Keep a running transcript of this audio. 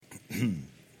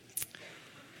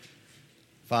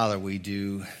Father, we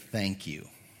do thank you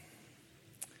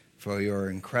for your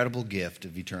incredible gift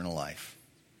of eternal life.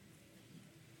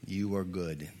 You are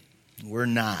good. We're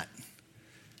not,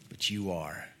 but you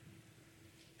are.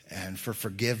 And for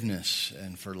forgiveness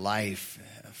and for life,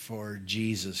 for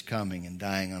Jesus coming and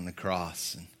dying on the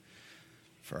cross and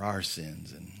for our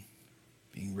sins and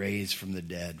being raised from the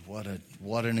dead. What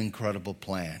an incredible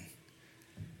plan.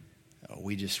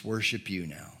 We just worship you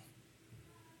now.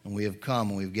 And we have come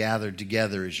and we've gathered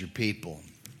together as your people.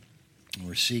 And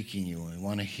we're seeking you and we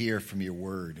want to hear from your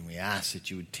word. And we ask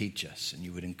that you would teach us and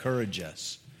you would encourage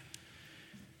us.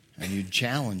 And you'd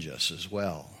challenge us as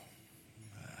well.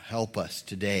 Help us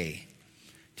today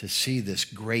to see this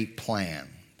great plan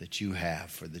that you have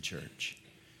for the church.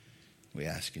 We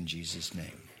ask in Jesus'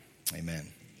 name. Amen.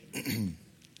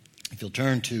 If you'll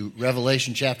turn to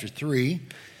Revelation chapter 3,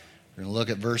 we're going to look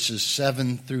at verses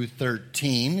 7 through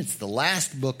 13. It's the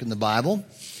last book in the Bible.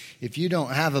 If you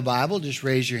don't have a Bible, just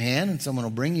raise your hand and someone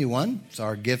will bring you one. It's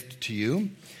our gift to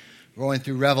you. We're going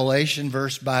through Revelation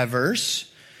verse by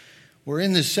verse. We're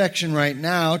in this section right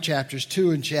now, chapters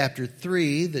 2 and chapter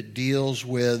 3, that deals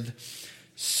with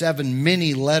 7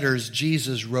 mini letters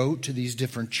Jesus wrote to these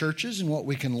different churches and what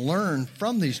we can learn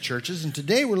from these churches. And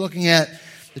today we're looking at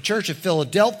the Church of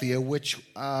Philadelphia, which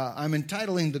I'm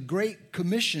entitling the Great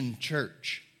Commission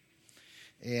Church.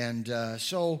 And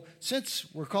so since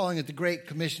we're calling it the Great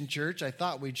Commission Church, I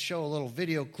thought we'd show a little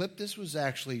video clip. This was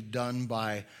actually done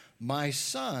by my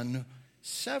son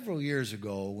several years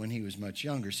ago when he was much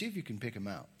younger. See if you can pick him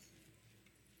out.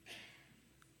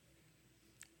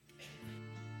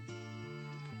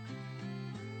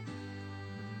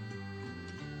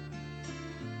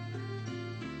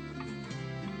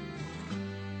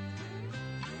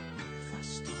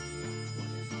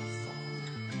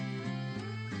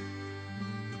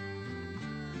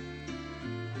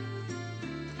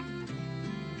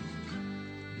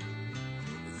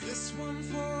 This one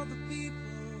for the people,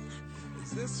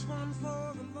 is this one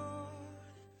for the Lord?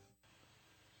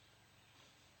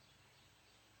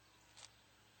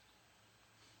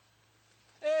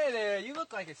 Hey there, you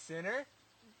look like a sinner.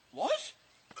 What?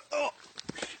 Oh.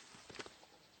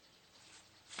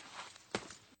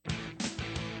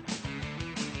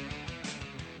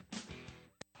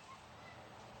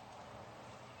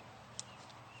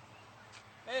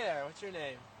 Hey there, what's your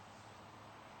name?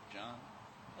 John,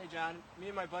 Hey John, me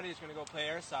and my buddy is gonna go play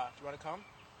airsoft. You wanna come?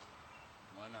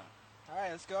 why not?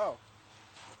 Alright, let's go.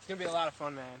 It's gonna be a lot of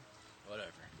fun, man.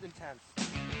 Whatever. Intense.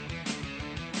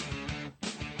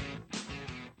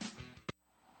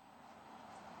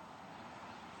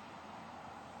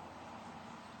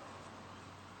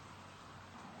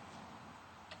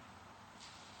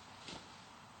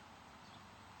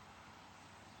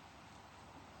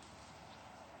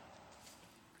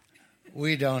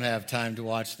 We don't have time to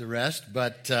watch the rest,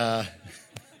 but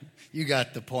you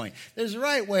got the point. There's a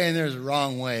right way and there's a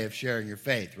wrong way of sharing your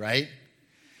faith, right?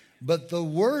 But the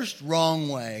worst wrong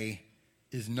way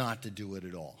is not to do it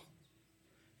at all.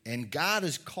 And God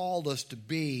has called us to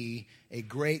be a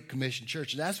Great Commission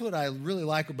church. And that's what I really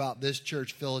like about this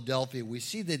church, Philadelphia. We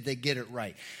see that they get it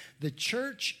right. The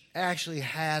church actually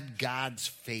had God's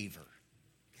favor.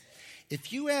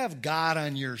 If you have God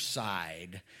on your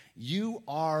side, you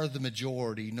are the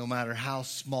majority, no matter how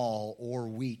small or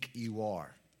weak you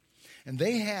are. And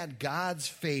they had God's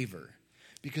favor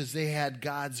because they had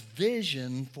God's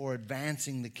vision for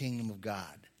advancing the kingdom of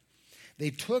God. They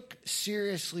took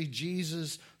seriously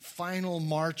Jesus' final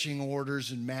marching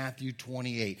orders in Matthew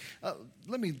 28.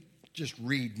 Let me just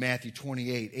read Matthew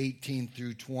 28, 18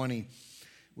 through 20,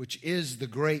 which is the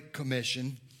Great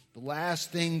Commission. The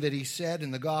last thing that he said in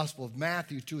the Gospel of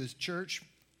Matthew to his church.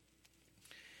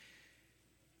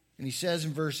 And he says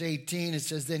in verse 18, it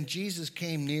says, "Then Jesus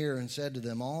came near and said to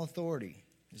them, 'All authority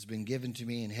has been given to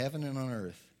me in heaven and on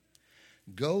earth.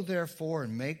 Go therefore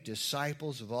and make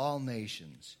disciples of all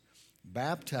nations,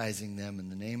 baptizing them in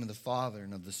the name of the Father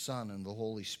and of the Son and of the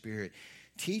Holy Spirit,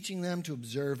 teaching them to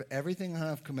observe everything I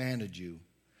have commanded you.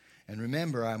 And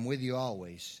remember, I'm with you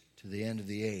always to the end of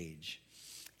the age.'"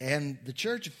 And the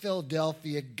Church of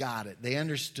Philadelphia got it. They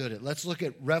understood it. Let's look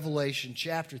at Revelation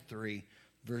chapter 3,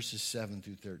 verses 7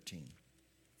 through 13.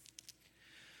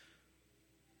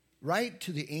 "Write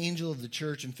to the angel of the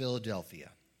church in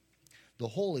Philadelphia, the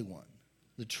Holy One,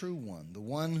 the true one, the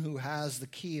one who has the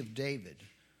key of David,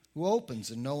 who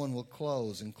opens and no one will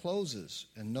close, and closes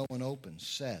and no one opens,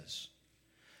 says,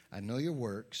 'I know your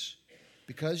works,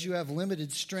 because you have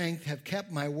limited strength, have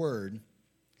kept my word,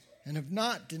 and have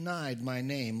not denied my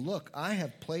name. Look, I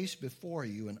have placed before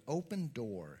you an open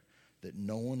door that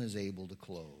no one is able to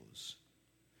close.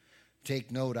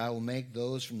 Take note, I will make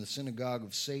those from the synagogue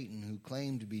of Satan who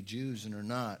claim to be Jews and are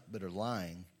not, but are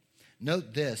lying.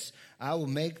 Note this, I will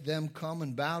make them come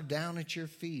and bow down at your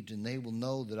feet, and they will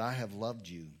know that I have loved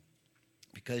you.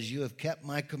 Because you have kept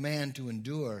my command to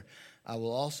endure, I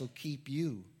will also keep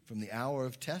you from the hour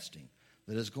of testing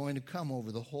that is going to come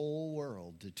over the whole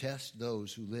world to test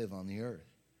those who live on the earth.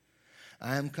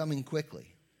 I am coming quickly.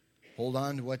 Hold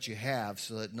on to what you have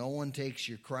so that no one takes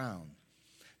your crown.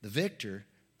 The victor,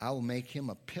 I will make him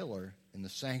a pillar in the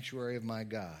sanctuary of my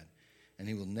God, and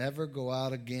he will never go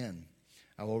out again.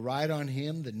 I will write on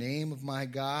him the name of my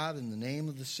God and the name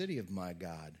of the city of my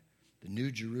God, the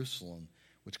New Jerusalem,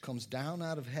 which comes down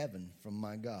out of heaven from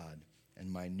my God,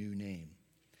 and my new name.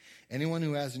 Anyone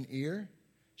who has an ear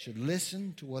should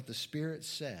listen to what the Spirit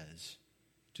says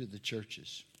to the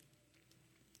churches.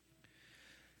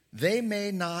 They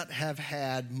may not have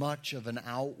had much of an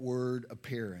outward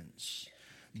appearance,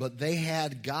 but they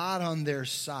had God on their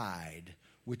side,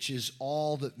 which is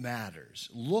all that matters.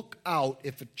 Look out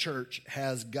if a church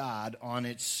has God on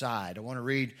its side. I want to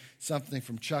read something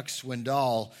from Chuck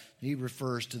Swindoll. He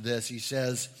refers to this. He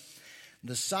says,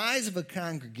 the size of a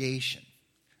congregation,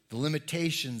 the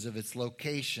limitations of its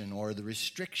location, or the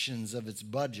restrictions of its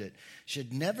budget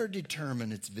should never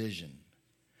determine its vision.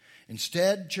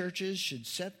 Instead, churches should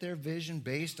set their vision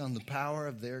based on the power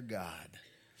of their God.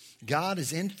 God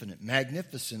is infinite,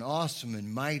 magnificent, awesome,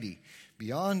 and mighty,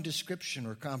 beyond description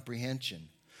or comprehension.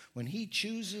 When He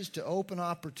chooses to open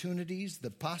opportunities,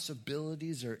 the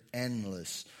possibilities are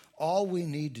endless. All we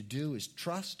need to do is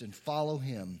trust and follow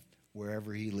Him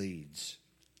wherever He leads.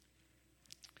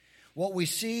 What we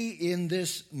see in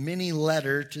this mini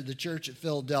letter to the church at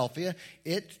Philadelphia,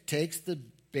 it takes the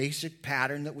basic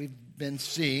pattern that we've been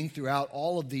seeing throughout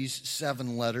all of these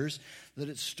 7 letters, that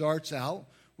it starts out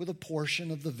with a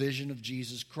portion of the vision of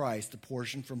Jesus Christ, the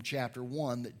portion from chapter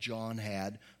 1 that John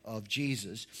had of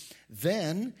Jesus.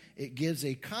 Then it gives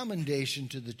a commendation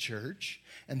to the church,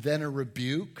 and then a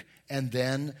rebuke, and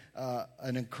then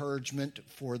an encouragement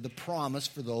for the promise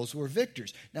for those who are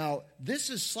victors. Now, this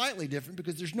is slightly different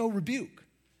because there's no rebuke.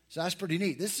 So that's pretty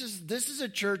neat. This is a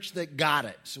church that got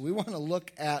it. So we want to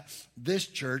look at this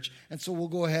church, and so we'll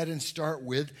go ahead and start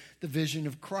with the vision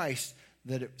of Christ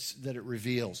that it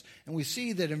reveals. And we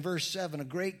see that in verse 7, a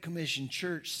Great Commission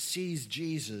church sees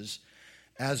Jesus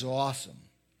as awesome.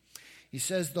 He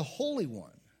says, the Holy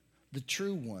One, the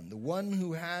true one, the one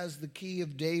who has the key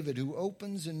of David, who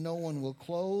opens and no one will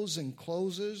close, and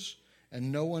closes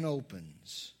and no one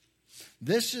opens.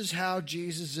 This is how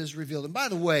Jesus is revealed. And by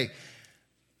the way,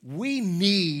 we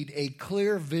need a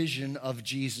clear vision of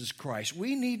Jesus Christ.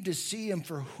 We need to see Him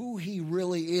for who He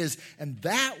really is, and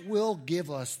that will give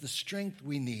us the strength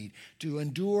we need to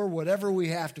endure whatever we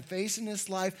have to face in this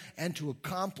life and to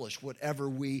accomplish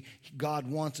whatever God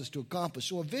wants us to accomplish.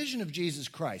 So a vision of Jesus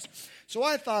Christ. So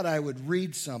I thought I would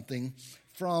read something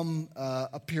from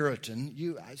a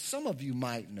Puritan. Some of you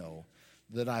might know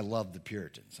that I love the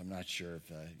Puritans. I'm not sure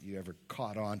if you ever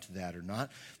caught on to that or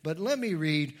not. But let me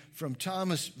read from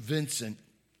Thomas Vincent.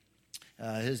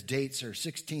 His dates are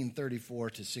 1634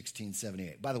 to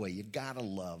 1678. By the way, you got to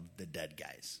love the dead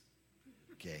guys.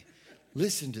 Okay?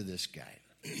 Listen to this guy.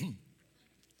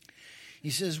 He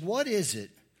says, what is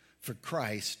it for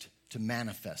Christ to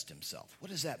manifest Himself?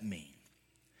 What does that mean?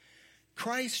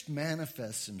 Christ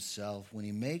manifests Himself when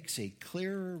He makes a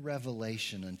clearer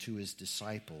revelation unto His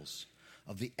disciples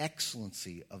of the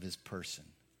excellency of His person.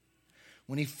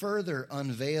 When He further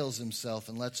unveils Himself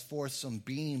and lets forth some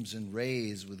beams and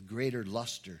rays with greater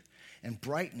luster and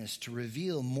brightness to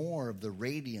reveal more of the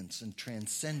radiance and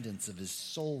transcendence of His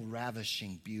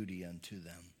soul-ravishing beauty unto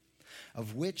them,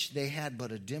 of which they had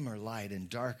but a dimmer light and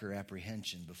darker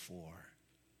apprehension before.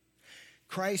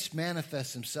 Christ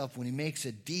manifests Himself when He makes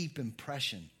a deep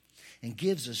impression and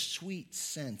gives a sweet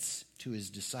sense to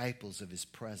His disciples of His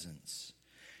presence.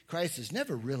 Christ is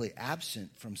never really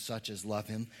absent from such as love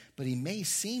Him, but He may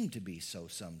seem to be so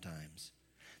sometimes.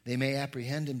 They may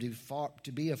apprehend Him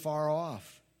to be afar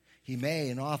off. He may,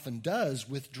 and often does,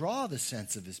 withdraw the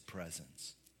sense of His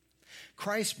presence.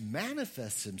 Christ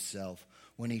manifests Himself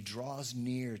when He draws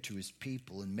near to His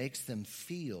people and makes them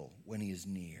feel when He is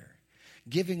near,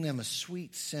 giving them a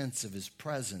sweet sense of His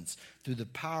presence through the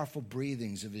powerful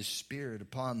breathings of His Spirit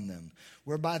upon them,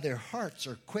 whereby their hearts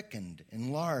are quickened,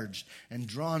 enlarged, and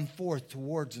drawn forth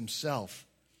towards Himself,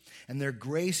 and their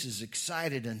grace is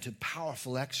excited unto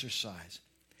powerful exercise.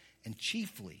 And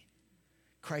chiefly,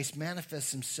 Christ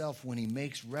manifests Himself when He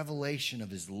makes revelation of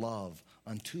His love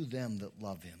unto them that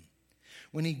love Him,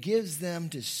 when He gives them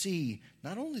to see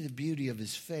not only the beauty of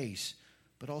His face,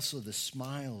 but also the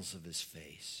smiles of His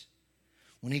face,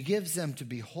 when he gives them to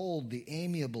behold the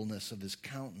amiableness of his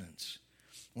countenance,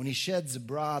 when he sheds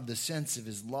abroad the sense of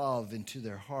his love into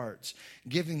their hearts,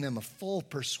 giving them a full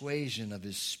persuasion of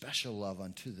his special love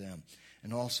unto them,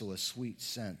 and also a sweet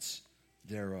sense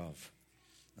thereof.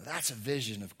 Now, that's a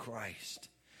vision of Christ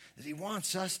that he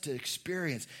wants us to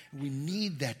experience. We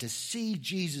need that to see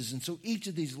Jesus. And so each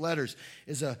of these letters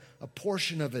is a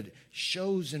portion of it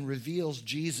shows and reveals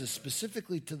Jesus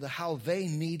specifically to how they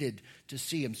needed to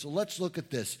see him. So let's look at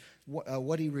this,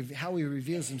 how he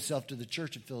reveals himself to the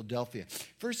church of Philadelphia.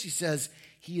 First he says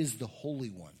he is the Holy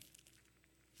One.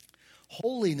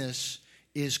 Holiness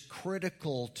is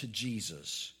critical to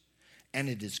Jesus, and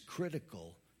it is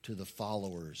critical to the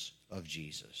followers of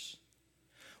Jesus.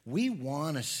 We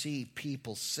want to see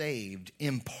people saved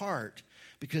in part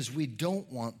because we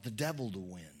don't want the devil to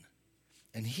win.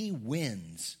 And he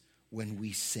wins when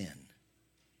we sin.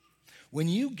 When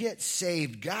you get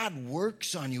saved, God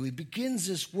works on you. He begins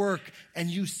this work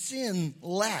and you sin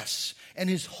less and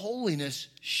his holiness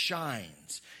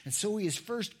shines. And so he is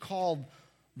first called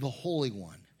the Holy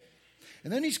One.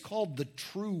 And then he's called the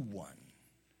True One.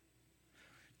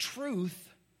 Truth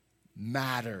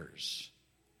matters.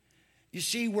 You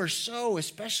see, we're so,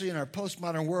 especially in our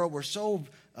postmodern world, we're so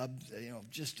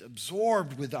just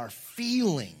absorbed with our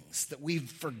feelings that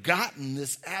we've forgotten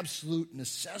this absolute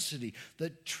necessity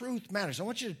that truth matters. I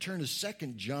want you to turn to 2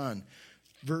 John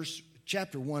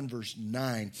chapter 1, verse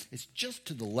 9. It's just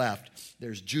to the left.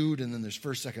 There's Jude, and then there's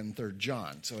 1st, 2nd, and 3rd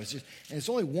John. So it's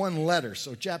only one letter,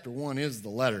 so chapter 1 is the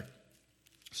letter.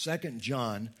 2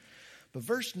 John. But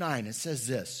verse 9, it says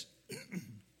this.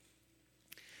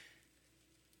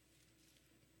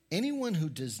 Anyone who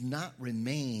does not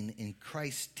remain in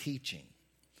Christ's teaching,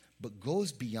 but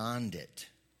goes beyond it,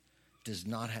 does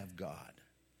not have God.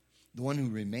 The one who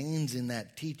remains in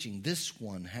that teaching, this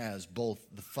one has both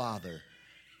the Father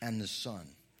and the Son.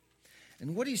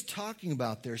 And what he's talking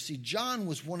about there, see, John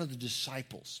was one of the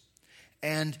disciples.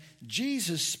 And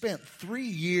Jesus spent 3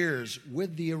 years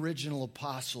with the original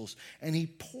apostles, and he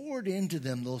poured into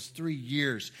them those 3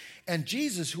 years. And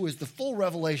Jesus, who is the full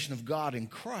revelation of God in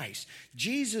Christ,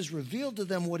 Jesus revealed to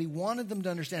them what he wanted them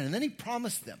to understand. And then he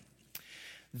promised them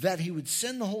that he would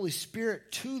send the Holy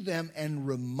Spirit to them and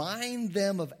remind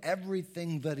them of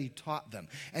everything that he taught them.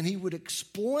 And he would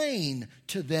explain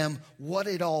to them what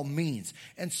it all means.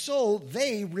 And so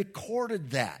they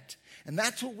recorded that. And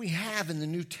that's what we have in the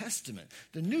New Testament.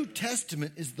 The New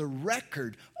Testament is the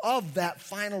record of that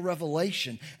final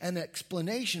revelation and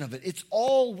explanation of it. It's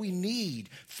all we need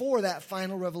for that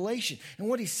final revelation. And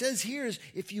what he says here is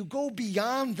if you go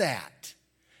beyond that,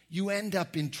 you end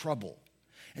up in trouble.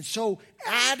 And so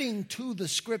adding to the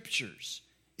scriptures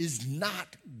is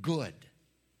not good.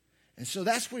 And so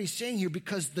that's what he's saying here,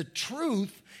 because the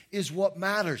truth is what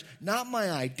matters. Not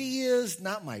my ideas,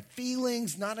 not my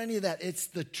feelings, not any of that. It's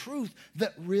the truth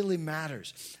that really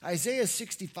matters. Isaiah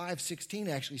 65:16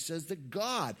 actually says that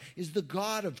God is the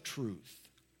God of truth.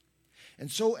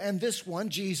 And this one,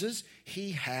 Jesus,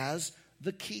 he has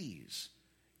the keys,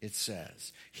 it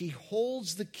says. He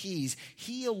holds the keys.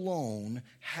 He alone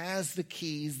has the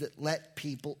keys that let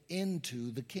people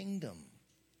into the kingdom.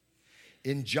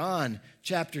 In John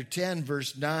chapter 10,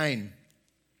 verse 9,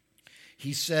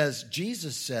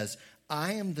 Jesus says,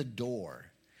 I am the door.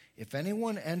 If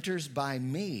anyone enters by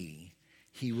me,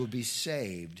 he will be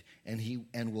saved,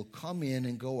 and will come in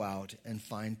and go out and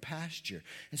find pasture.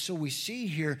 And so we see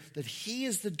here that he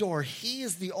is the door. He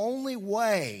is the only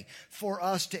way for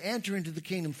us to enter into the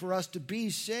kingdom, for us to be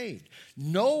saved.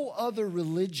 No other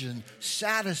religion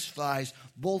satisfies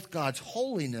both God's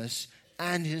holiness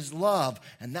and his love.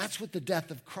 And that's what the death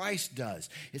of Christ does.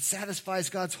 It satisfies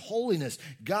God's holiness.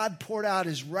 God poured out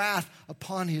his wrath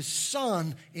upon his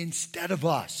Son instead of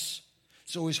us.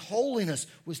 So his holiness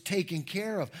was taken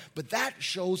care of. But that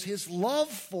shows his love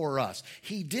for us.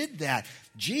 He did that.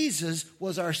 Jesus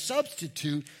was our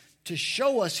substitute to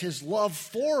show us his love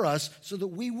for us so that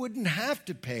we wouldn't have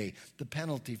to pay the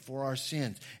penalty for our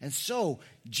sins. And so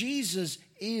Jesus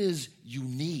is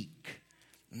unique.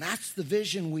 And that's the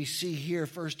vision we see here,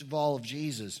 first of all, of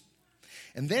Jesus.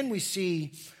 And then we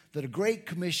see that a Great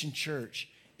Commission church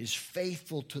is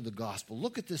faithful to the gospel.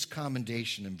 Look at this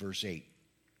commendation in verse 8.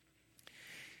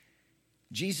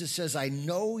 Jesus says, I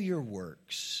know your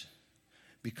works,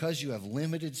 because you have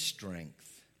limited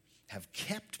strength, have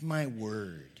kept my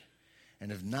word,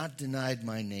 and have not denied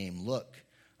my name. Look,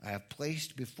 I have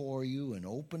placed before you an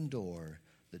open door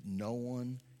that no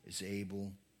one is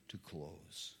able to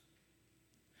close.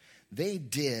 They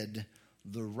did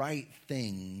the right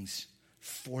things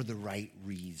for the right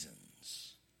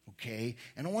reasons. Okay?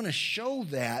 And I want to show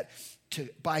that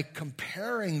by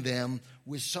comparing them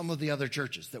with some of the other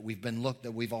churches that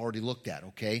we've already looked at,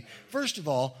 okay? First of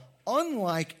all,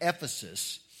 unlike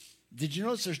Ephesus, did you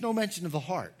notice there's no mention of the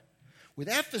heart? With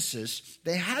Ephesus,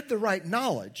 they had the right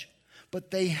knowledge,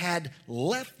 but they had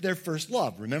left their first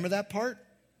love. Remember that part?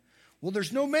 Well,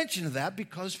 there's no mention of that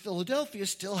because Philadelphia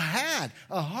still had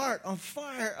a heart on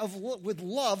fire with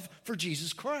love for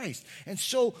Jesus Christ. And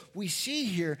so we see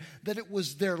here that it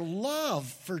was their love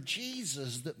for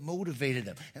Jesus that motivated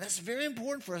them. And that's very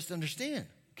important for us to understand,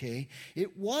 okay?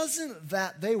 It wasn't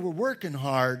that they were working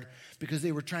hard because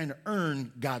they were trying to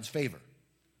earn God's favor,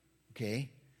 okay?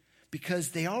 Because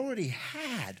they already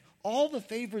had all the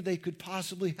favor they could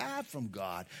possibly have from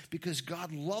God because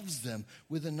God loves them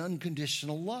with an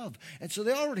unconditional love. And so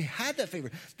they already had that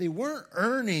favor. They weren't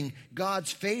earning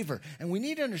God's favor. And we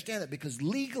need to understand that because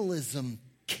legalism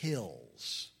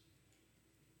kills.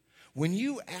 When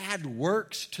you add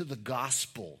works to the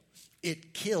gospel,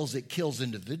 it kills. It kills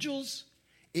individuals.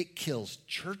 It kills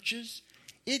churches.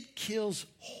 It kills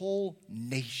whole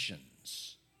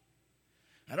nations.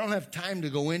 I don't have time to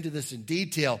go into this in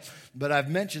detail, but I've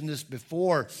mentioned this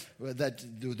before, that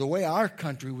the way our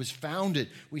country was founded,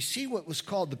 we see what was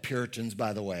called the Puritans,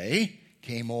 by the way,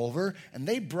 came over, and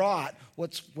they brought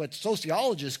what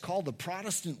sociologists call the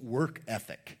Protestant work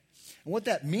ethic. And what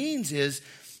that means is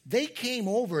they came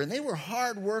over, and they were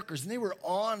hard workers, and they were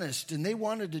honest, and they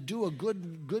wanted to do a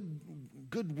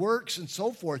good works and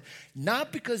so forth,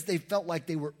 not because they felt like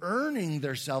they were earning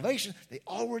their salvation. They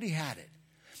already had it.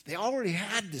 They already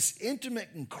had this intimate,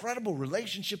 incredible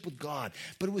relationship with God,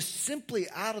 but it was simply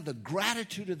out of the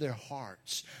gratitude of their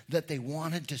hearts that they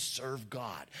wanted to serve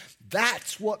God.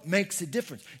 That's what makes a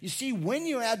difference. You see, when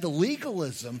you add the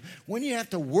legalism, when you have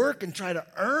to work and try to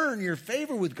earn your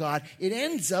favor with God, it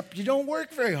ends up you don't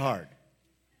work very hard.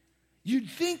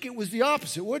 You'd think it was the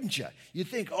opposite, wouldn't you? You'd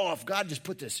think, oh, if God just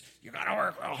put this, you got to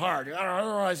work real hard.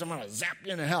 Otherwise, I'm going to zap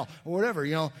you into hell or whatever,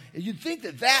 you know. You'd think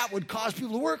that would cause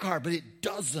people to work hard, but it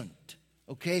doesn't.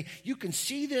 Okay, you can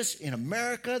see this in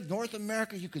America, North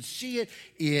America. You can see it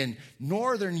in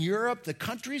Northern Europe, the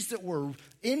countries that were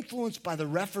influenced by the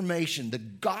Reformation, the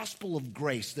gospel of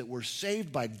grace, that were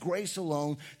saved by grace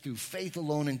alone through faith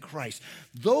alone in Christ.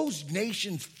 Those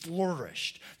nations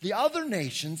flourished. The other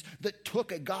nations that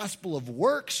took a gospel of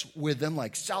works with them,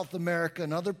 like South America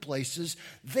and other places,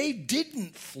 they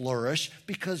didn't flourish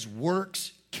because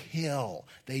works kill.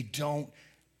 They don't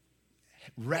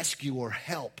rescue or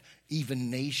help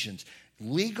even nations.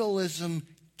 Legalism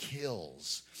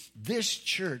kills. This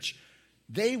church,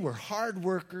 they were hard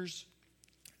workers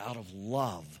out of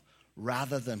love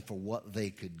rather than for what they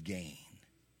could gain.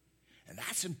 And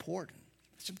that's important.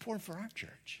 It's important for our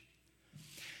church.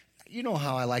 You know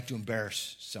how I like to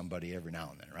embarrass somebody every now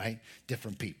and then, right?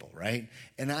 Different people, right?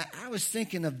 And I was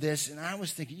thinking of this, and I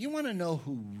was thinking, you want to know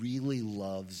who really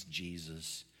loves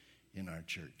Jesus in our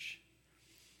church?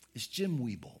 It's Jim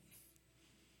Wiebold,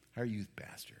 our youth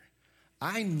pastor.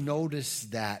 I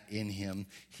noticed that in him.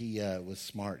 He was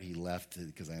smart. He left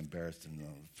because I embarrassed him in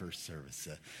the first service.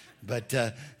 But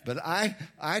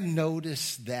I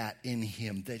noticed that in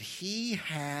him, that he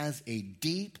has a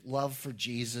deep love for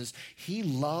Jesus. He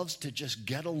loves to just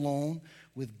get alone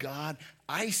with God.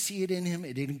 I see it in him.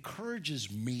 It encourages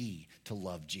me to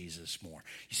love Jesus more.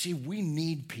 You see, we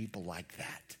need people like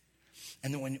that.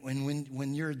 And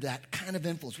when you're that kind of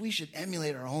influence, we should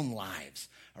emulate our own lives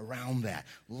around that.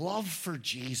 Love for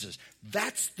Jesus.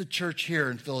 That's the church here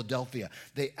in Philadelphia.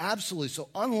 They absolutely, so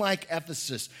unlike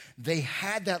Ephesus, they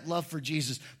had that love for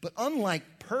Jesus. But unlike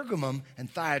Pergamum and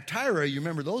Thyatira, you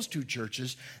remember those two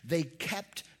churches, they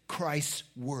kept Christ's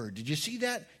word. Did you see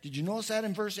that? Did you notice that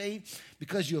in verse 8?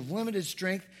 Because you have limited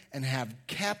strength and have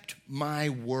kept my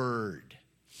word.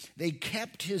 They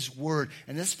kept his word.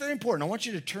 And that's very important. I want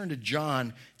you to turn to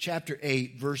John chapter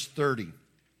 8, verse 30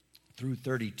 through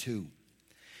 32.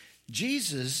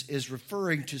 Jesus is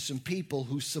referring to some people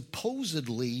who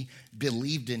supposedly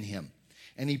believed in him.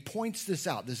 And he points this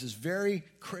out. This is very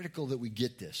critical that we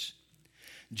get this.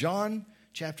 John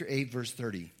chapter 8, verse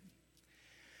 30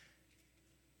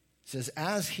 says,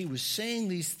 as he was saying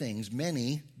these things,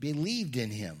 many believed in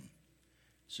him.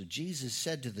 So Jesus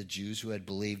said to the Jews who had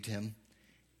believed him,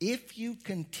 if you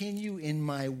continue in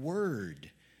my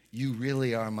word, you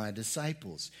really are my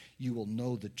disciples. You will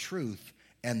know the truth,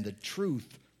 and the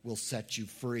truth will set you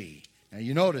free. Now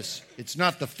you notice, it's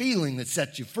not the feeling that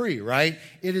sets you free, right?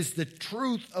 It is the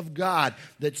truth of God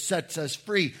that sets us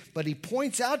free. But he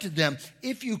points out to them,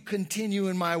 if you continue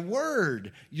in my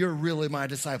word, you're really my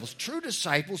disciples. True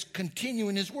disciples continue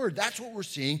in his word. That's what we're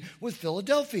seeing with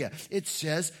Philadelphia. It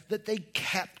says that they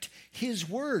kept His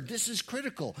word. This is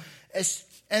critical.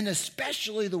 And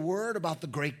especially the word about the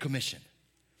Great Commission.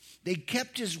 They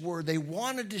kept his word. They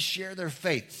wanted to share their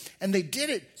faith. And they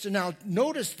did it. So now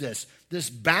notice this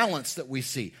balance that we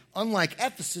see. Unlike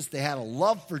Ephesus, they had a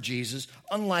love for Jesus.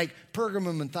 Unlike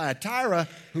Pergamum and Thyatira,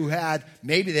 who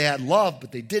maybe they had love,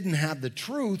 but they didn't have the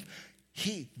truth.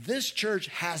 This church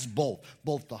has both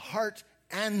the heart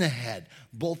and the head.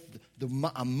 Both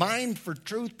a mind for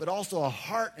truth, but also a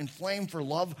heart and flame for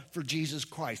love for Jesus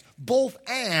Christ. Both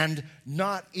and,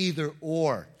 not either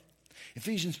or.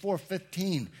 Ephesians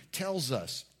 4:15 tells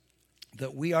us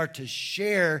that we are to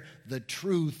share the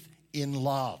truth in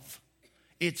love.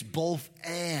 It's both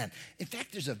and. In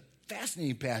fact, there's a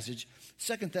fascinating passage,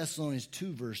 2 Thessalonians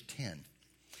 2, verse 10.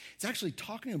 It's actually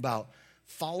talking about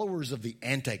followers of the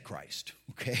Antichrist,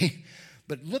 okay?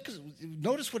 But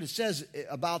notice what it says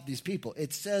about these people.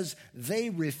 It says they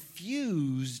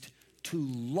refused to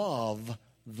love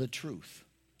the truth.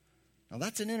 Now,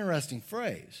 that's an interesting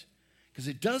phrase. Because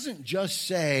it doesn't just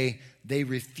say they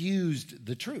refused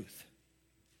the truth.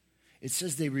 It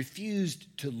says they refused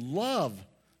to love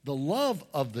the love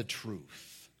of the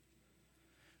truth.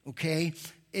 Okay?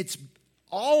 It's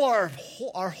all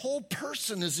our whole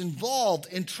person is involved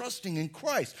in trusting in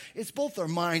Christ. It's both our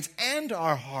minds and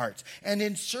our hearts and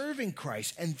in serving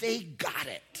Christ. And they got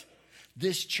it.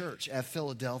 This church at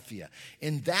Philadelphia.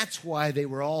 And that's why they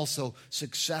were all so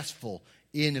successful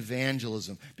in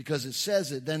evangelism, because it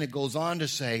says it, then it goes on to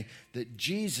say that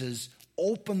Jesus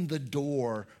opened the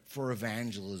door for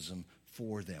evangelism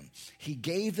for them. He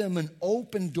gave them an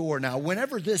open door. Now,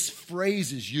 whenever this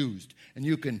phrase is used, and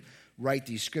you can write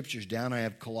these scriptures down, I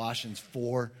have Colossians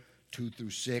 4, 2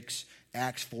 through 6,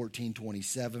 Acts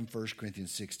 14:27, 1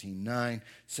 Corinthians 16:9,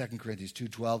 2 Corinthians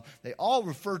 2:12. They all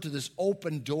refer to this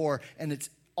open door, and it's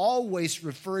always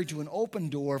referring to an open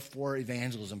door for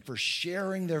evangelism, for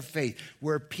sharing their faith,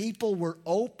 where people were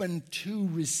open to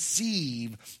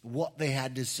receive what they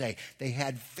had to say. They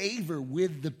had favor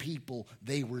with the people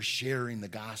they were sharing the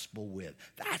gospel with.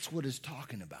 That's what it's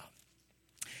talking about.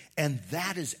 And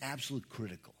that is absolutely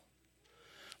critical.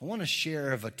 I want to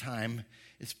share of a time,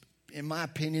 it's, in my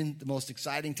opinion, the most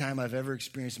exciting time I've ever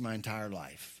experienced in my entire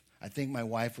life. I think my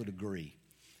wife would agree.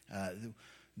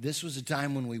 This was a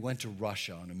time when we went to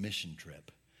Russia on a mission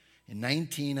trip. In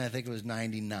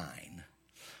 99.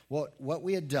 What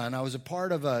we had done, I was a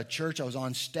part of a church. I was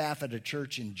on staff at a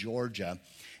church in Georgia.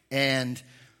 And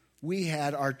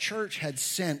our church had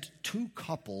sent 2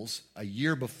 couples a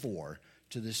year before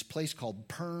to this place called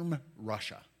Perm,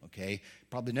 Russia. Okay,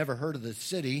 probably never heard of the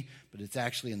city, but it's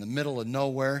actually in the middle of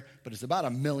nowhere. But it's about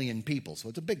 1 million people, so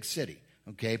it's a big city.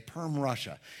 Okay, Perm,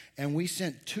 Russia. And we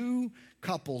sent 2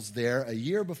 couples there a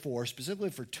year before, specifically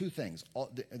for 2 things.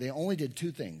 They only did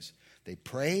 2 things. They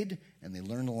prayed and they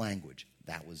learned the language.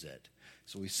 That was it.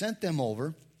 So we sent them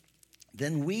over.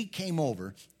 Then we came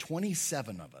over,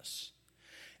 27 of us.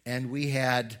 And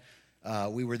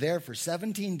we were there for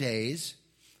 17 days.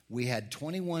 We had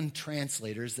 21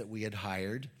 translators that we had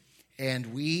hired.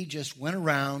 And we just went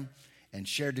around and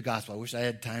shared the gospel. I wish I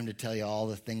had time to tell you all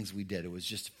the things we did.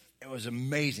 It was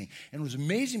amazing. And it was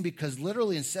amazing because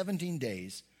literally in 17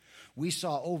 days, we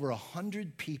saw over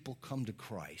 100 people come to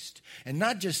Christ. And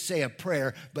not just say a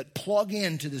prayer, but plug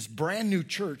into this brand new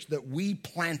church that we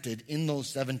planted in those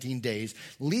 17 days,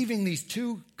 leaving these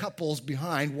 2 couples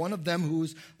behind, one of them who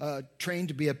was trained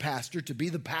to be a pastor, to be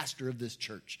the pastor of this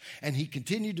church. And he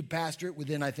continued to pastor it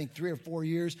within, I think, 3 or 4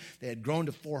 years. They had grown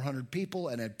to 400 people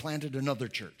and had planted another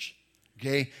church.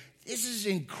 Okay? This is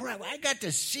incredible. I got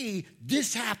to see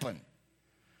this happen.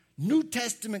 New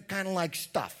Testament kind of like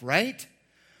stuff, right?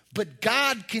 But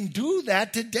God can do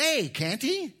that today, can't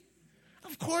he?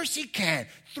 Of course he can.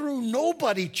 Through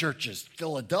nobody churches.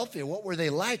 Philadelphia, what were they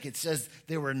like? It says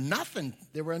they were nothing.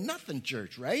 They were a nothing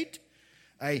church, right?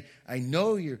 I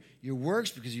know your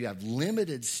works because you have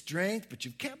limited strength, but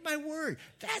you've kept my word.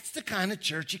 That's the kind of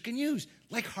church you can use,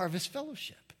 like Harvest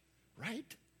Fellowship, right?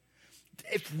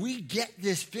 If we get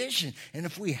this vision and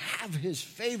if we have his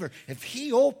favor, if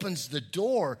he opens the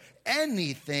door,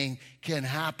 anything can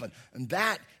happen. And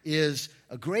that is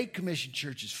a Great Commission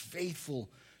church is faithful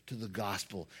to the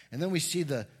gospel. And then we see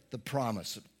the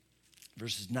promise.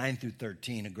 Verses 9 through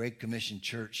 13, a Great Commission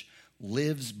church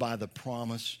lives by the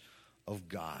promise of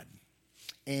God.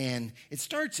 And it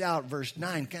starts out, verse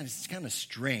 9, it's kind of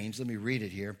strange. Let me read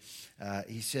it here.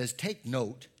 He says, "Take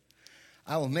note.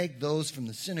 I will make those from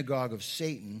the synagogue of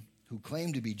Satan who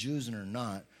claim to be Jews and are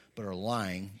not, but are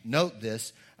lying. Note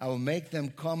this, I will make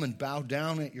them come and bow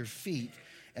down at your feet,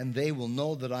 and they will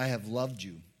know that I have loved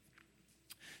you."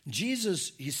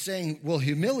 Jesus, he's saying, will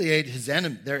humiliate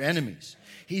their enemies.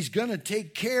 He's going to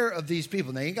take care of these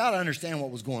people. Now, you got to understand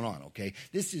what was going on, okay?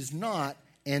 This is not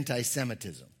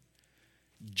anti-Semitism.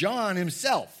 John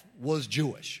himself was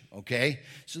Jewish, okay?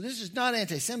 So this is not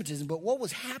anti-Semitism, but what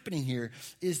was happening here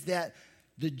is that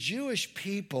the Jewish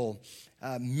people,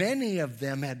 many of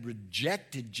them had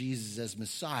rejected Jesus as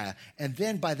Messiah. And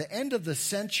then by the end of the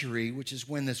century, which is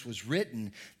when this was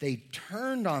written, they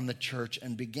turned on the church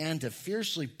and began to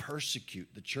fiercely persecute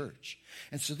the church.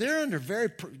 And so they're under very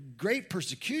great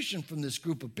persecution from this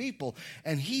group of people.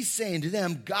 And he's saying to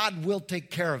them, God will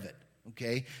take care of it,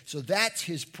 okay? So that's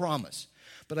his promise.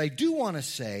 But I do want to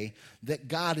say that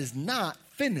God is not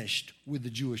finished with the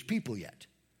Jewish people yet,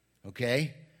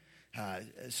 okay?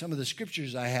 Some of the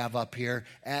scriptures I have up here,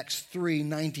 Acts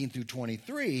 3:19 through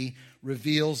 23,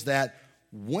 reveals that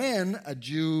when a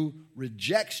Jew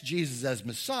rejects Jesus as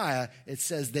Messiah, it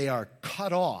says they are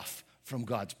cut off from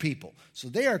God's people. So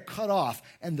they are cut off,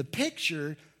 and the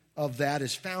picture of that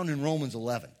is found in Romans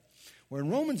 11, where in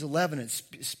Romans 11 it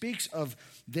speaks of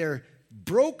their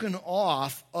broken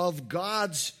off of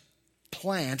God's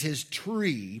plant, his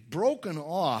tree, broken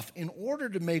off in order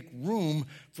to make room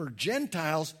for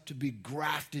Gentiles to be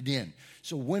grafted in.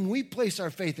 So when we place our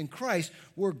faith in Christ,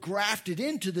 we're grafted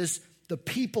into the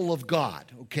people of God,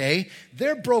 okay?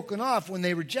 They're broken off when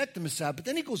they reject the Messiah, but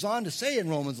then he goes on to say in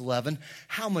Romans 11,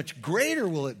 how much greater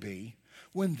will it be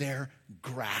when they're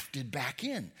grafted back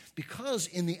in? Because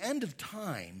in the end of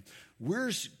time,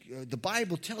 the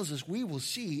Bible tells us we will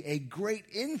see a great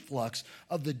influx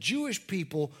of the Jewish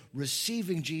people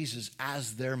receiving Jesus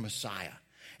as their Messiah.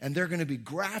 And they're going to be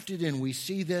grafted in. We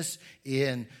see this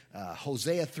in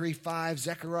Hosea 3:5,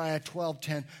 Zechariah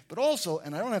 12:10. But also,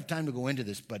 and I don't have time to go into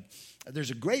this, but there's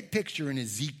a great picture in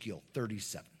Ezekiel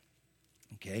 37.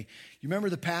 Okay? You remember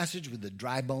the passage with the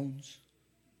dry bones?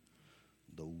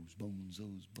 Those bones,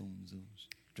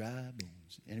 dry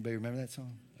bones. Anybody remember that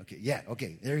song? Okay, yeah,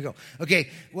 okay, there you go. Okay,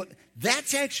 well,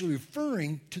 that's actually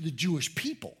referring to the Jewish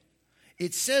people.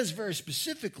 It says very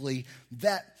specifically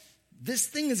that this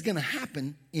thing is going to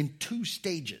happen in two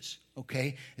stages,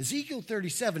 okay? Ezekiel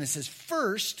 37, it says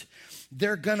first,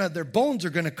 their bones are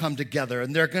going to come together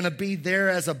and they're going to be there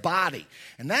as a body.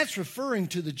 And that's referring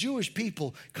to the Jewish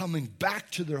people coming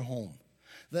back to their home.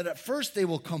 That at first they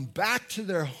will come back to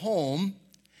their home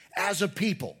as a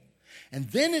people. And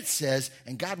then it says,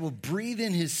 and God will breathe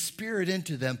in his spirit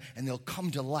into them and they'll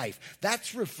come to life.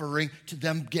 That's referring to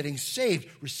them getting saved,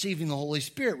 receiving the Holy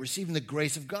Spirit, receiving the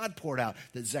grace of God poured out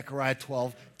that Zechariah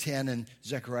 12:10 and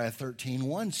Zechariah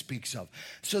 13:1 speaks of.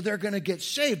 So they're going to get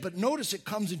saved, but notice it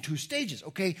comes in two stages.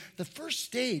 Okay, the first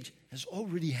stage has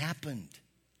already happened.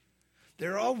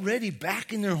 They're already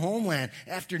back in their homeland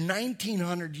after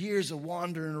 1,900 years of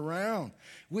wandering around,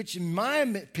 which in my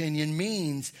opinion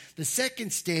means the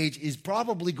second stage is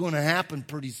probably going to happen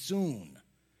pretty soon.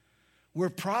 We're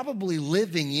probably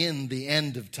living in the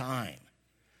end of time,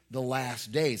 the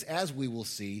last days, as we will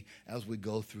see as we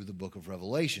go through the book of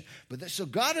Revelation. So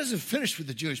God isn't finished with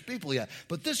the Jewish people yet.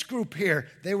 But this group here,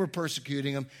 they were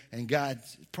persecuting them, and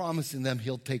God's promising them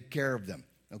he'll take care of them.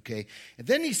 Okay, and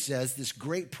then he says this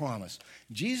great promise.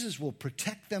 Jesus will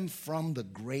protect them from the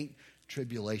great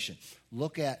tribulation.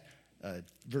 Look at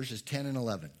verses 10 and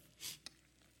 11.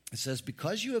 It says,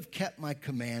 because you have kept my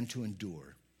command to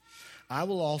endure, I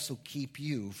will also keep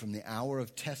you from the hour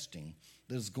of testing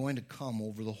that is going to come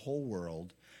over the whole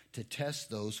world to test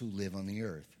those who live on the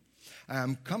earth. I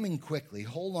am coming quickly.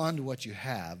 Hold on to what you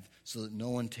have so that no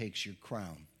one takes your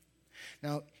crown.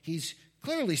 Now, he's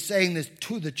clearly saying this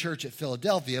to the church at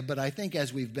Philadelphia, but I think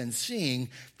as we've been seeing,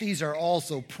 these are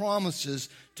also promises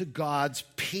to God's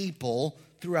people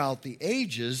throughout the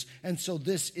ages, and so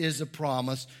this is a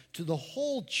promise to the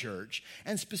whole church.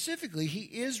 And specifically, he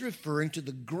is referring to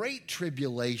the great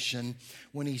tribulation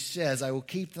when he says, I will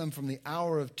keep them from the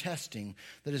hour of testing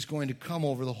that is going to come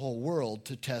over the whole world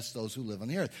to test those who live on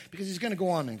the earth. Because he's going to go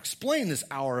on and explain this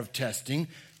hour of testing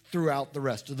throughout the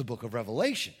rest of the book of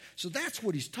Revelation. So that's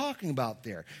what he's talking about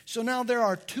there. So now there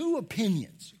are two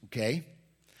opinions, okay,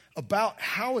 about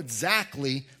how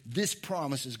exactly this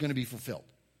promise is going to be fulfilled,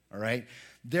 all right?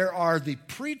 There are the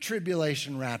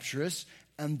pre-tribulation rapturous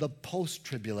and the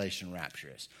post-tribulation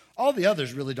rapturous. All the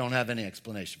others really don't have any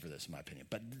explanation for this, in my opinion.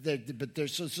 But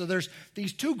there's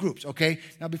these two groups, okay?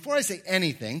 Now, before I say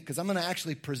anything, because I'm going to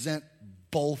actually present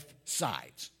both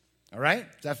sides, all right?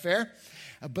 Is that fair?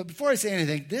 But before I say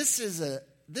anything, this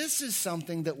is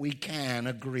something that we can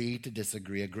agree to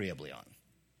disagree agreeably on,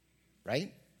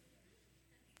 right?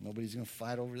 Nobody's going to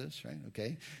fight over this, right?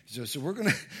 Okay. So we're going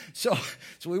to so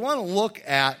we want to look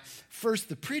at first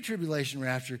the pre-tribulation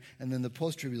rapture and then the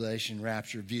post-tribulation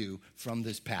rapture view from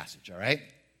this passage, all right?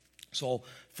 So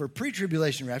for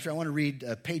pre-tribulation rapture, I want to read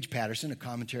Paige Patterson, a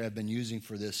commentary I've been using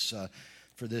for this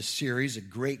series, a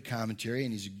great commentary,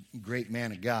 and he's a great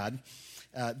man of God.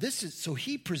 So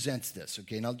he presents this,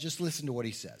 okay? Now just listen to what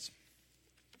he says.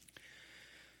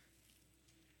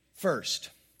 First,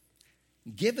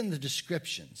 given the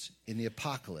descriptions in the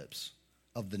Apocalypse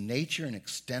of the nature and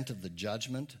extent of the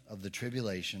judgment of the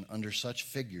tribulation under such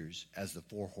figures as the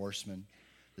 4 horsemen,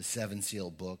 the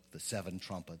 7-seal book, the 7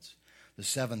 trumpets, the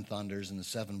 7 thunders, and the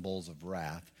 7 bowls of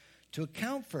wrath, to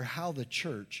account for how the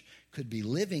church could be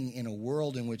living in a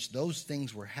world in which those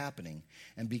things were happening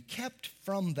and be kept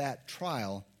from that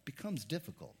trial becomes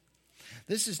difficult.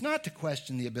 This is not to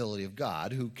question the ability of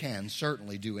God, who can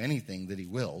certainly do anything that he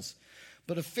wills,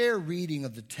 but a fair reading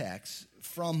of the text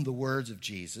from the words of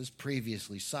Jesus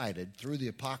previously cited through the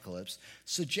Apocalypse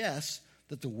suggests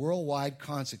that the worldwide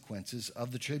consequences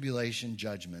of the tribulation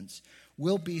judgments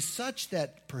will be such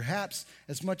that perhaps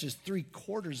as much as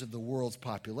 3/4 of the world's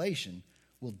population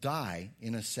will die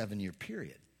in a 7-year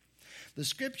period. The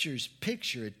scriptures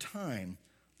picture a time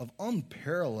of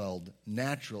unparalleled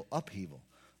natural upheaval,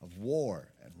 of war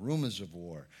and rumors of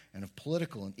war, and of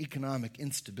political and economic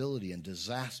instability and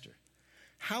disaster.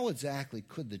 How exactly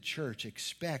could the church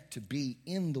expect to be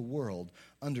in the world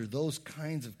under those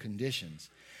kinds of conditions?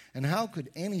 And how could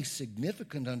any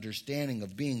significant understanding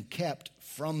of being kept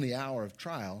from the hour of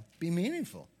trial be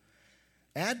meaningful?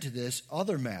 Add to this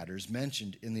other matters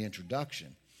mentioned in the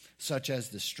introduction, such as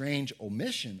the strange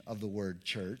omission of the word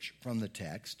church from the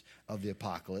text of the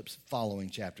Apocalypse following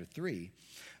chapter 3.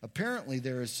 Apparently,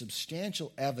 there is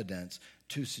substantial evidence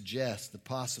to suggest the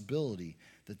possibility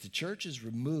that the church is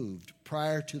removed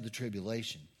prior to the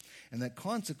tribulation, and that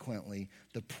consequently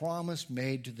the promise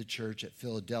made to the church at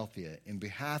Philadelphia in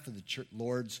behalf of the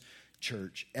Lord's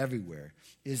church everywhere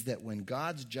is that when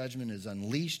God's judgment is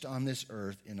unleashed on this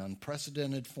earth in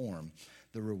unprecedented form,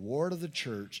 the reward of the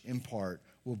church in part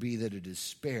will be that it is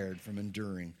spared from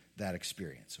enduring that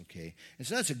experience, okay? And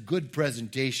so that's a good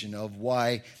presentation of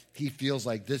why he feels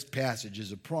like this passage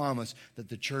is a promise that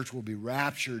the church will be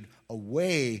raptured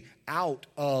away out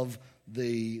of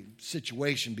the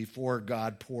situation before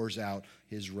God pours out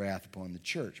his wrath upon the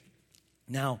church.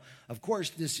 Now, of course,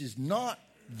 this is not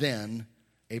then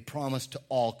a promise to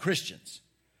all Christians,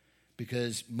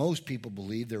 because most people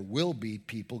believe there will be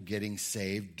people getting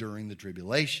saved during the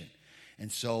tribulation. And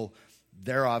so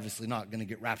they're obviously not going to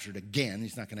get raptured again.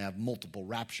 He's not going to have multiple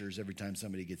raptures every time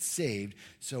somebody gets saved.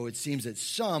 So it seems that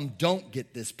some don't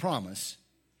get this promise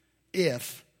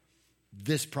if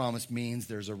this promise means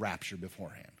there's a rapture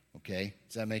beforehand. Okay?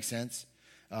 Does that make sense?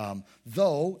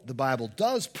 Though the Bible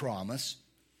does promise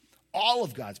all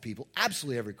of God's people,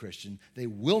 absolutely every Christian, they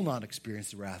will not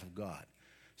experience the wrath of God.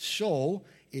 So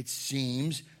it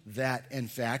seems that, in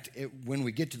fact, when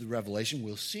we get to the Revelation,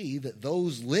 we'll see that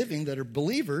those living that are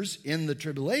believers in the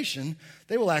tribulation,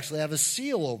 they will actually have a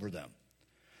seal over them,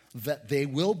 that they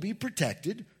will be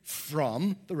protected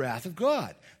from the wrath of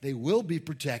God. They will be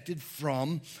protected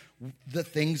from the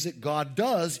things that God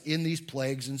does in these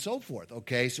plagues and so forth.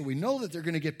 Okay, so we know that they're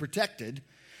going to get protected.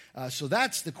 So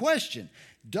that's the question.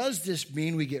 Does this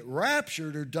mean we get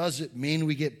raptured, or does it mean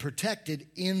we get protected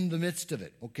in the midst of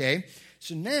it? Okay,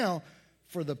 so now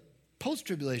for the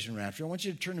post-tribulation rapture, I want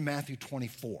you to turn to Matthew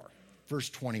 24, verse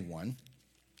 21.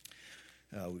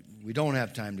 We don't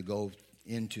have time to go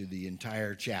into the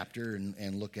entire chapter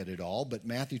and look at it all, but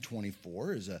Matthew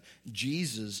 24 is a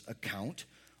Jesus account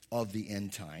of the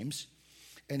end times,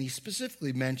 and he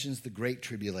specifically mentions the Great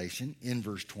Tribulation in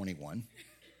verse 21.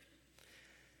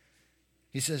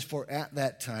 He says, "For at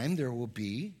that time there will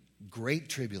be great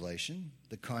tribulation,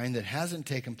 the kind that hasn't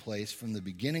taken place from the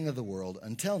beginning of the world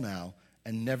until now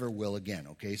and never will again."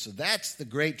 Okay, so that's the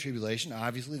Great Tribulation,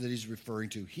 obviously, that he's referring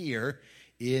to here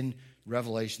in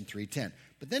Revelation 3:10.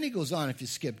 But then he goes on, if you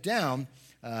skip down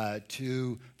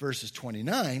to verses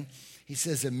 29, he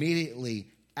says immediately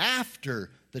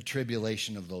after the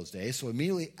tribulation of those days, so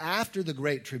immediately after the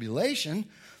Great Tribulation,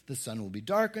 the sun will be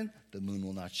darkened, the moon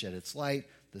will not shed its light,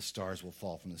 the stars will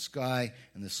fall from the sky,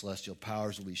 and the celestial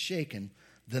powers will be shaken.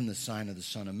 Then the sign of the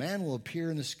Son of Man will appear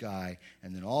in the sky,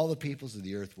 and then all the peoples of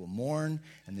the earth will mourn,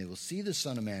 and they will see the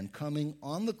Son of Man coming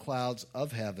on the clouds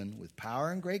of heaven with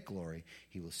power and great glory.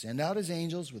 He will send out his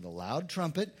angels with a loud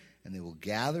trumpet, and they will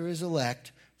gather his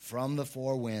elect from the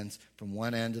four winds, from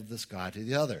one end of the sky to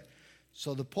the other.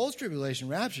 So the post-tribulation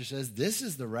rapture says this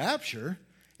is the rapture,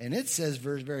 And it says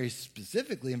very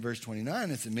specifically in verse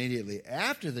 29, it's immediately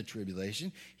after the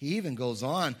tribulation. He even goes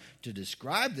on to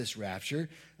describe this rapture.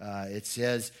 It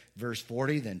says, verse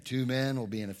 40, then 2 men will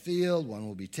be in a field, one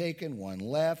will be taken, one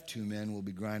left. 2 men will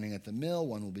be grinding at the mill,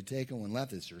 one will be taken, one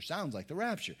left. It sure sounds like the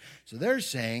rapture. So they're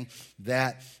saying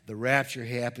that the rapture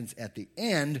happens at the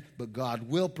end, but God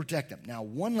will protect them. Now,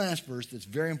 one last verse that's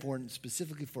very important,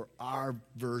 specifically for our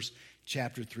verse,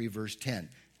 chapter 3, verse 10.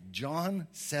 John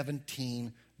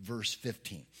 17, verse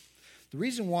 15. The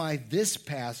reason why this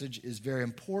passage is very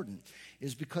important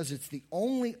is because it's the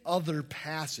only other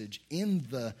passage in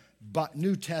the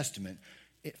New Testament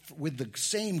with the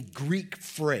same Greek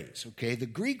phrase, okay? The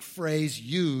Greek phrase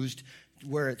used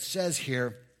where it says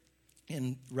here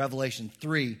in Revelation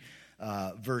 3,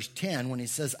 verse 10, when he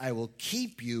says, I will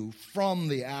keep you from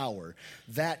the hour.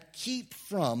 That keep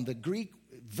from, the Greek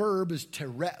verb is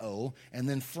tereo, and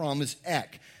then from is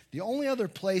ek. The only other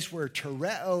place where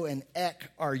tereo and ek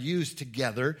are used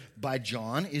together by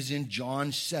John is in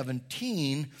John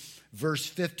 17, verse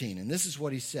 15. And this is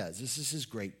what he says. This is his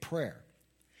great prayer.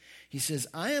 He says,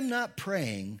 I am not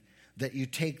praying that you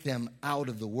take them out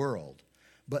of the world,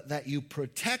 but that you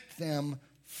protect them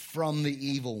from the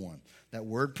evil one. That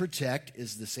word protect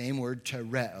is the same word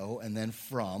tereo and then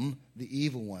from the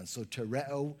evil one. So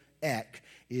tereo, ek,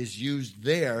 is used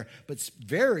there, but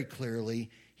very clearly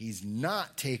he's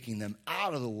not taking them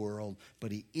out of the world, but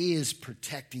he is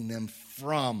protecting them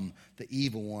from the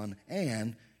evil one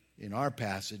and, in our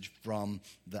passage, from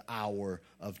the hour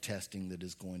of testing that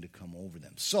is going to come over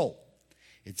them. So,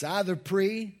 it's either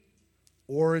pre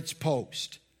or it's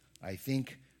post. I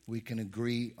think we can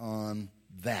agree on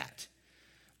that.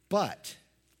 But,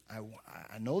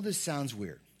 I know this sounds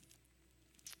weird,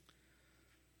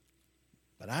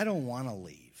 but I don't want to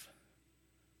leave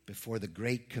before the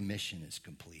Great Commission is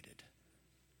completed.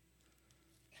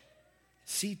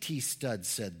 C.T. Studd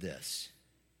said this: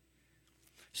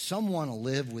 some want to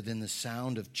live within the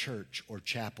sound of church or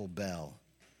chapel bell.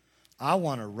 I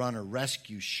want to run a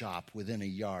rescue shop within a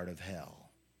yard of hell.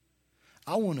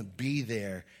 I want to be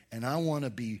there, and I want to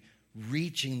be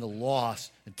reaching the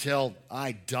lost until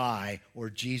I die or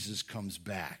Jesus comes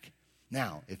back.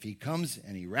 Now, if he comes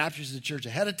and he raptures the church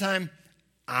ahead of time,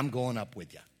 I'm going up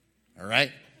with you. All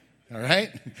right? All right?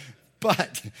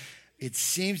 But it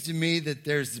seems to me that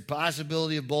there's the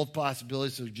possibility of both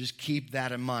possibilities, so just keep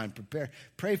that in mind.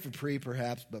 Pray for pre,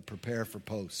 perhaps, but prepare for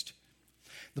post.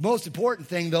 The most important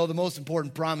thing, though, the most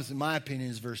important promise, in my opinion,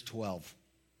 is verse 12.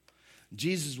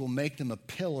 Jesus will make them a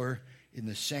pillar in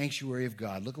the sanctuary of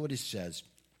God. Look at what he says.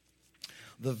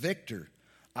 The victor,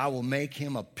 I will make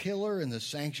him a pillar in the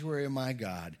sanctuary of my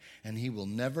God, and he will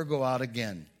never go out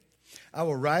again. I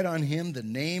will write on him the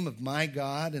name of my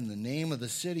God and the name of the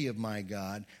city of my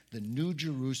God, the New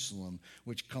Jerusalem,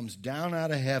 which comes down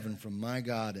out of heaven from my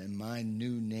God, and my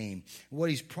new name. What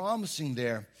he's promising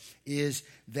there is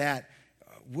that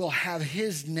we'll have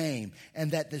his name,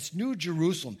 and that this New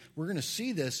Jerusalem, we're going to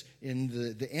see this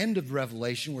in the end of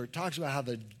Revelation, where it talks about how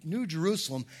the New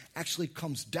Jerusalem actually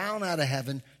comes down out of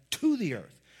heaven to the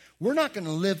earth. We're not going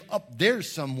to live up there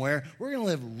somewhere. We're going to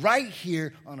live right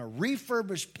here on a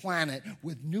refurbished planet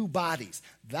with new bodies.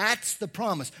 That's the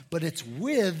promise, but it's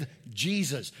with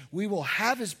Jesus. We will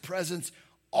have his presence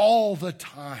all the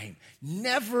time,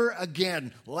 never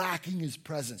again lacking his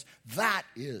presence. That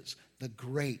is the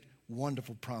great,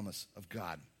 wonderful promise of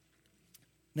God.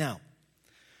 Now,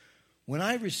 when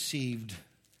I received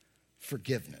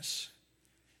forgiveness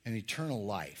and eternal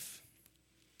life,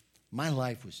 my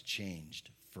life was changed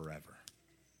forever.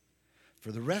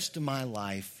 For the rest of my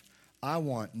life, I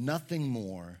want nothing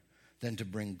more than to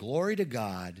bring glory to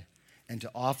God and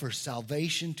to offer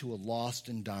salvation to a lost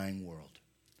and dying world.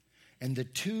 And the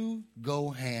two go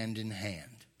hand in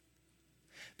hand,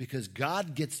 because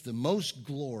God gets the most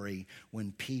glory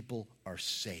when people are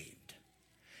saved.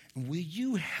 And will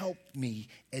you help me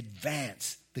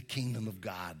advance the kingdom of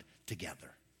God together?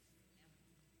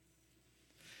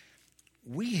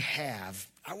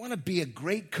 I want to be a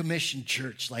Great Commission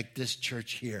church like this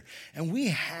church here. And we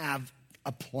have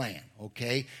a plan,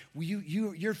 okay?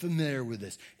 You're familiar with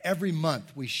this. Every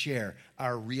month we share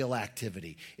our real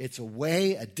activity. It's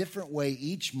a different way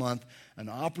each month, an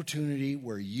opportunity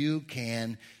where you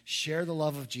can share the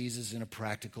love of Jesus in a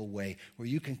practical way, where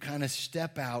you can kind of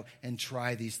step out and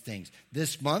try these things.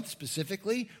 This month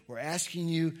specifically, we're asking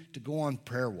you to go on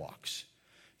prayer walks,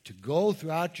 to go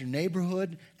throughout your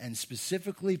neighborhood and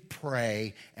specifically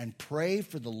pray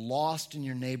for the lost in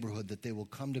your neighborhood, that they will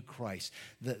come to Christ,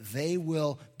 that they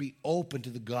will be open to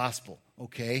the gospel,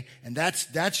 okay? And that's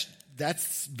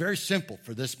that's very simple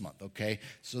for this month, okay?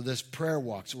 So this prayer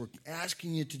walk. So we're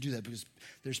asking you to do that because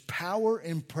there's power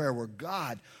in prayer where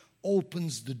God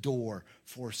opens the door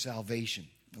for salvation,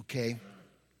 okay?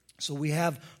 So we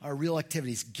have our real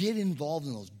activities. Get involved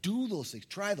in those. Do those things.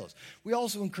 Try those. We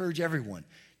also encourage everyone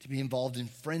to be involved in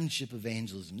friendship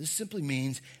evangelism. This simply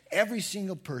means every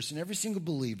single person, every single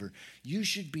believer, you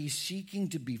should be seeking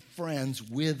to be friends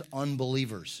with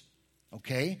unbelievers,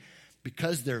 okay?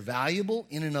 Because they're valuable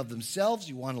in and of themselves.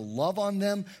 You want to love on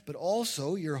them, but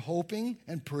also you're hoping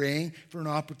and praying for an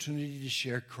opportunity to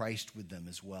share Christ with them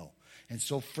as well. And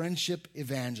so friendship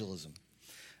evangelism.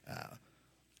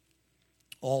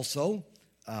 Also,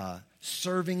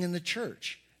 serving in the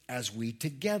church as we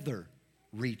together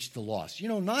reach the lost. You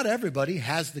know, not everybody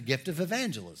has the gift of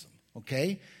evangelism,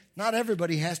 okay? Not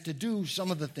everybody has to do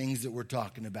some of the things that we're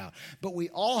talking about, but we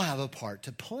all have a part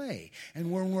to play.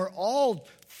 And when we're all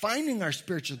finding our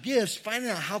spiritual gifts, finding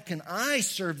out how can I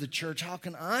serve the church, how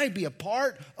can I be a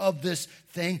part of this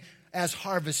thing, as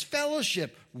Harvest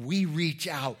Fellowship, we reach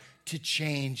out to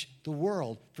change the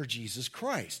world for Jesus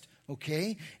Christ.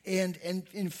 Okay? And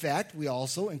in fact, we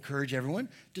also encourage everyone,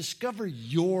 discover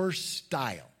your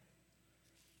style.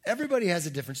 Everybody has a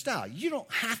different style. You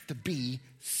don't have to be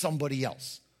somebody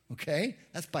else. Okay?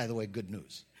 That's, by the way, good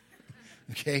news.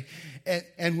 Okay?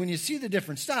 And when you see the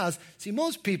different styles, see,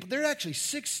 most people, there are actually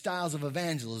 6 styles of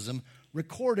evangelism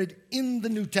recorded in the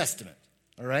New Testament.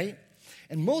 All right?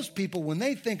 And most people, when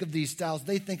they think of these styles,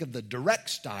 they think of the direct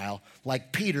style,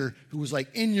 like Peter, who was like,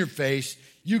 in your face,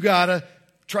 you gotta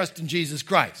trust in Jesus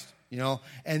Christ, you know,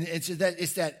 and it's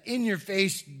that in your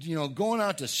face, you know, going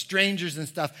out to strangers and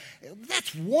stuff.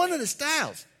 That's one of the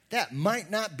styles. That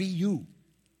might not be you.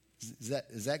 Is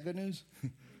that good news?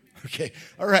 Okay.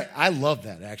 All right. I love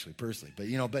that actually personally,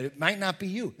 but it might not be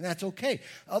you, and that's okay.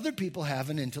 Other people have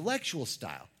an intellectual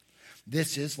style.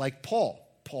 This is like Paul.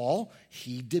 Paul,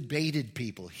 he debated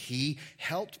people. He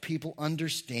helped people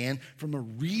understand from a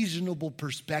reasonable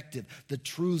perspective the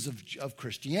truths of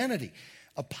Christianity.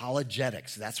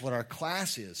 Apologetics. That's what our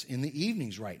class is in the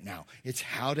evenings right now. It's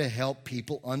how to help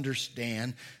people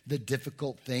understand the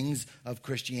difficult things of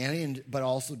Christianity, but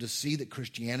also to see that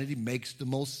Christianity makes the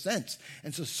most sense.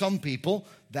 And so some people,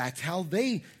 that's how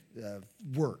they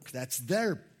work. That's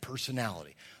their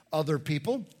personality. Other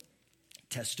people,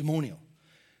 testimonial.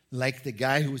 Like the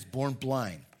guy who was born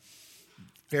blind.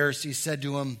 Pharisees said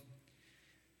to him,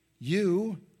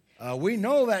 we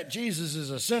know that Jesus is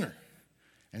a sinner.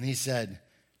 And he said,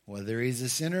 whether he's a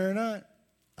sinner or not,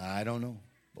 I don't know.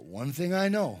 But one thing I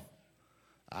know,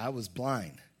 I was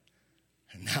blind,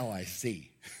 and now I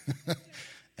see.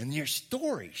 And your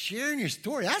story, sharing your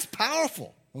story, that's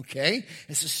powerful, okay?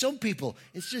 And so some people,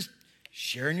 it's just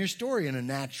sharing your story in a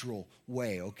natural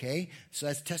way, okay? So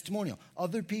that's testimonial.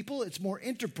 Other people, it's more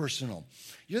interpersonal.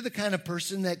 You're the kind of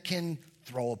person that can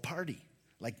throw a party,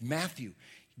 like Matthew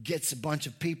gets a bunch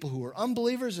of people who are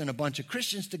unbelievers and a bunch of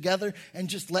Christians together and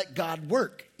just let God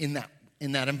work in that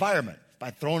environment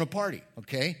by throwing a party,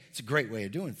 okay? It's a great way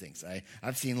of doing things.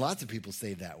 I've seen lots of people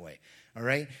say that way, all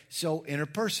right? So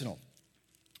interpersonal.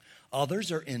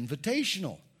 Others are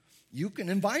invitational. You can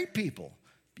invite people.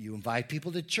 You invite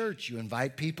people to church. You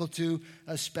invite people to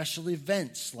special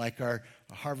events like our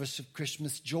Harvest of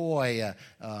Christmas Joy,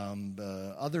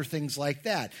 other things like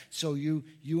that. So you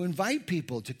invite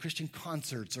people to Christian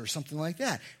concerts or something like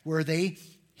that where they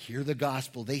hear the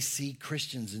gospel, they see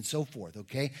Christians and so forth,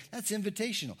 okay? That's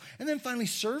invitational. And then finally,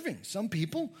 serving. Some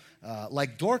people,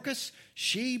 like Dorcas,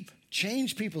 she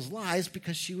changed people's lives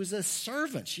because she was a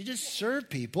servant. She just served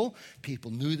people.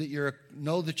 People know that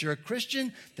you're a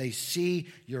Christian. They see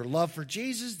your love for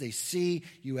Jesus. They see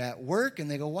you at work,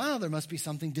 and they go, wow, there must be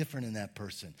something different in that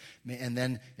person. And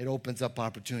then it opens up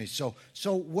opportunities.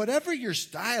 So whatever your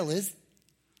style is,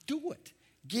 do it.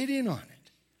 Get in on it.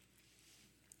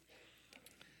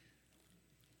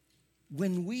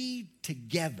 When we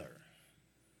together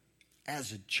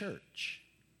as a church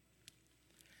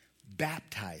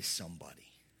baptize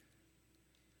somebody,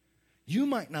 you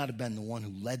might not have been the one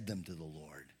who led them to the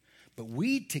Lord, but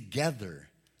we together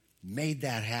made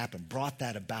that happen, brought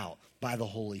that about by the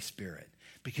Holy Spirit,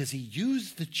 because he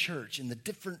used the church in the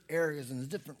different areas and the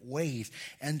different ways,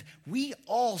 and we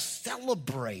all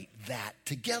celebrate that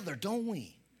together, don't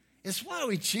we? It's why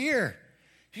we cheer.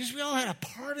 Because we all had a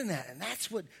part in that, and that's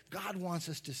what God wants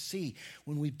us to see.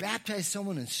 When we baptize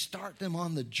someone and start them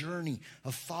on the journey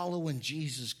of following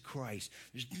Jesus Christ,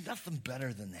 there's nothing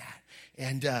better than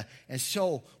that. And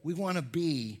so we want to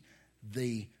be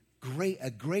a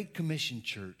Great Commission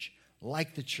church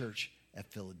like the church at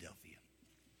Philadelphia.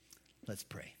 Let's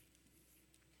pray.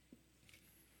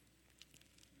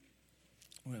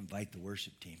 I want to invite the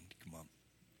worship team to come up.